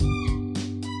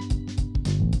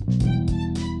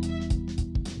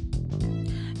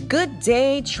Good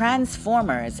day,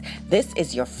 Transformers. This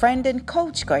is your friend and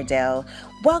coach, Gardell,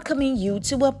 welcoming you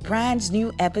to a brand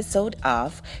new episode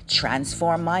of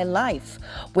Transform My Life,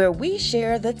 where we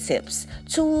share the tips,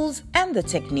 tools, and the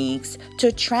techniques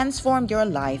to transform your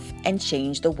life and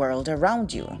change the world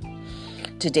around you.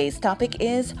 Today's topic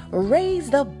is raise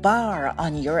the bar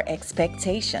on your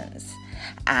expectations.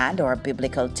 And our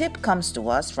biblical tip comes to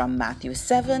us from Matthew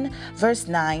 7, verse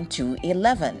 9 to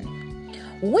 11.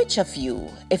 Which of you,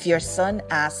 if your son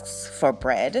asks for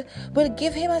bread, will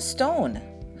give him a stone?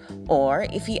 Or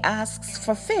if he asks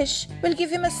for fish, will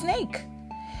give him a snake?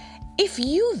 If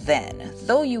you then,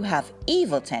 though you have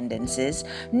evil tendencies,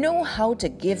 know how to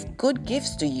give good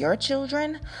gifts to your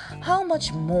children, how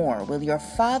much more will your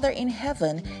Father in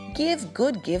heaven give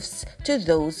good gifts to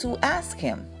those who ask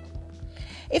him?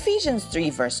 Ephesians 3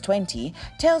 verse 20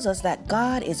 tells us that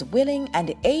God is willing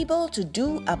and able to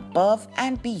do above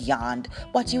and beyond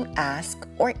what you ask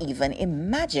or even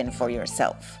imagine for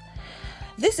yourself.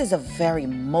 This is a very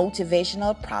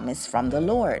motivational promise from the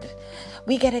Lord.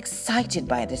 We get excited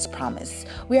by this promise.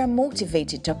 We are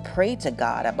motivated to pray to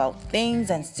God about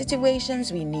things and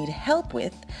situations we need help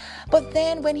with. But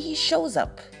then when He shows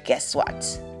up, guess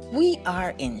what? We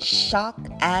are in shock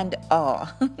and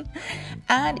awe.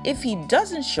 And if He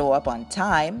doesn't show up on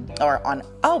time or on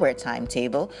our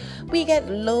timetable, we get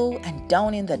low and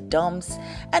down in the dumps,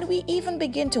 and we even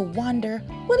begin to wonder,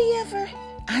 will He ever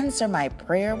answer my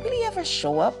prayer? Will He ever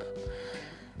show up?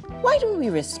 Why do we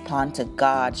respond to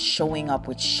God showing up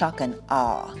with shock and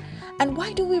awe? And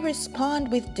why do we respond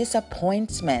with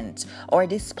disappointment or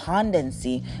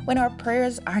despondency when our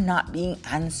prayers are not being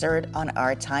answered on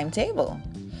our timetable?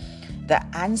 The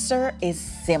answer is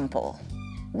simple.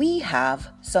 We have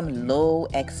some low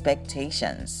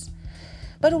expectations.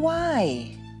 But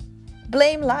why?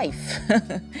 Blame life.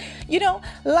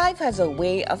 Life has a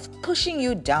way of pushing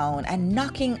you down and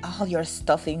knocking all your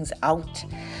stuffings out.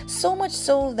 So much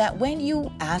so that when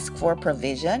you ask for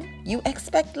provision, you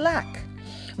expect lack.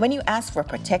 When you ask for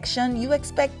protection, you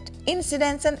expect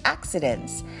incidents and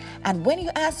accidents. And when you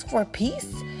ask for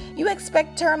peace, you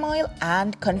expect turmoil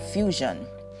and confusion.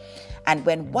 And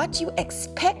when what you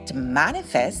expect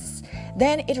manifests,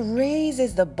 then it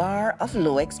raises the bar of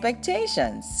low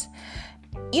expectations.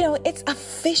 It's a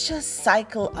vicious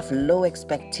cycle of low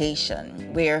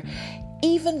expectation where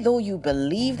even though you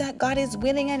believe that God is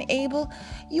willing and able,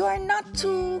 you are not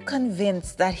too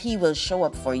convinced that He will show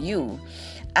up for you.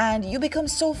 And you become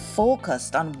so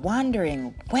focused on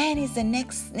wondering when is the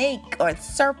next snake or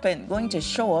serpent going to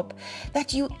show up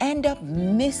that you end up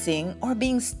missing or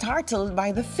being startled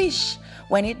by the fish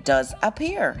when it does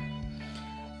appear.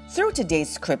 Through today's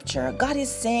scripture, God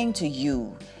is saying to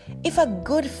you, if a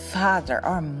good father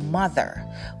or mother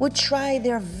would try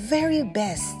their very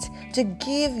best to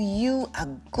give you a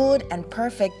good and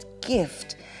perfect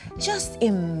gift, just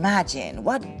imagine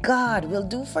what God will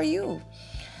do for you.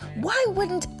 Why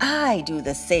wouldn't I do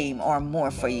the same or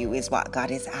more for you is what God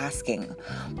is asking.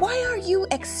 Why are you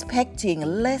expecting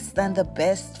less than the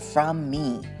best from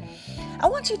me? I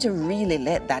want you to really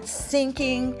let that sink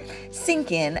in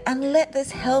and let this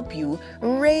help you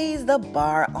raise the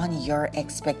bar on your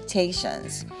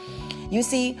expectations. You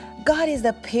see, God is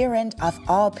the parent of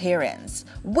all parents,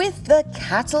 with the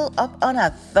cattle up on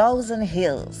 1,000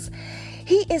 hills.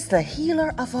 He is the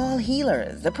healer of all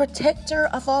healers, the protector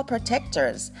of all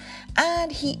protectors, and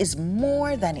He is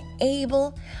more than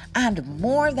able and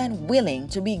more than willing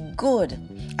to be good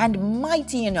and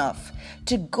mighty enough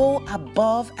to go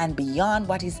above and beyond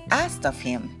what is asked of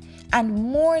Him, and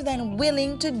more than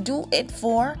willing to do it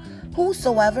for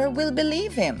whosoever will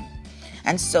believe Him.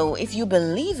 And so if you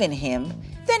believe in Him,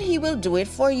 then He will do it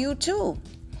for you too.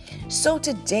 So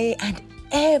today and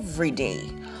every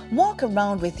day, walk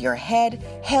around with your head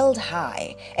held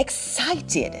high,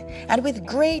 excited, and with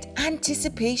great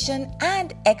anticipation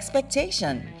and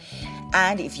expectation.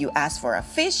 And if you ask for a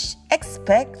fish,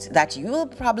 expect that you will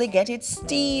probably get it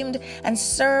steamed and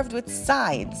served with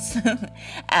sides.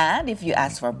 And if you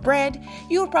ask for bread,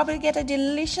 you'll probably get a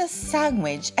delicious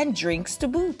sandwich and drinks to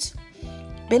boot.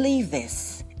 Believe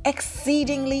this.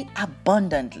 Exceedingly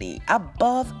abundantly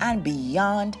above and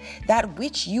beyond that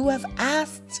which you have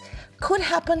asked could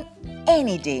happen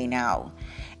any day now.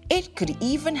 It could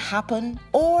even happen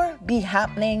or be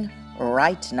happening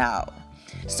right now.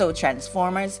 So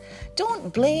Transformers,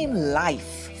 don't blame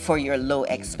life for your low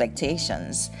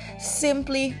expectations.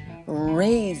 Simply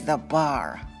raise the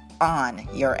bar on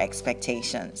your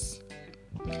expectations.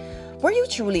 Were you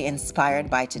truly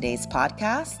inspired by today's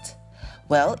podcast?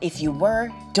 Well, if you were,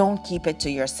 don't keep it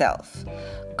to yourself.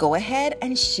 Go ahead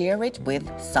and share it with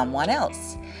someone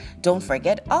else. Don't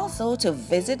forget also to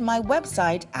visit my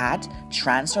website at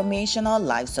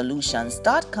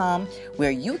transformationallifesolutions.com,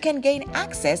 where you can gain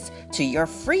access to your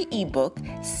free ebook,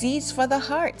 Seeds for the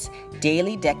Heart,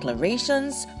 Daily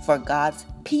Declarations for God's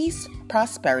Peace,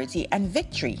 Prosperity, and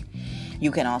Victory. You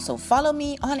can also follow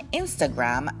me on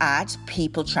Instagram at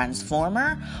People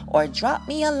Transformer, or drop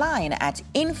me a line at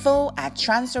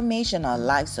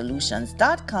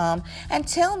info@transformationallifesolutions.com and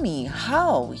tell me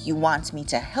how you want me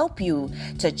to help you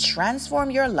to transform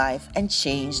your life and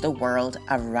change the world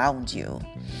around you.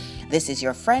 This is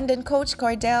your friend and coach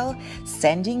Cordell,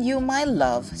 sending you my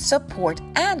love, support,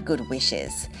 and good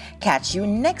wishes. Catch you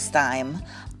next time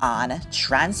on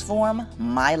Transform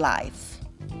My Life.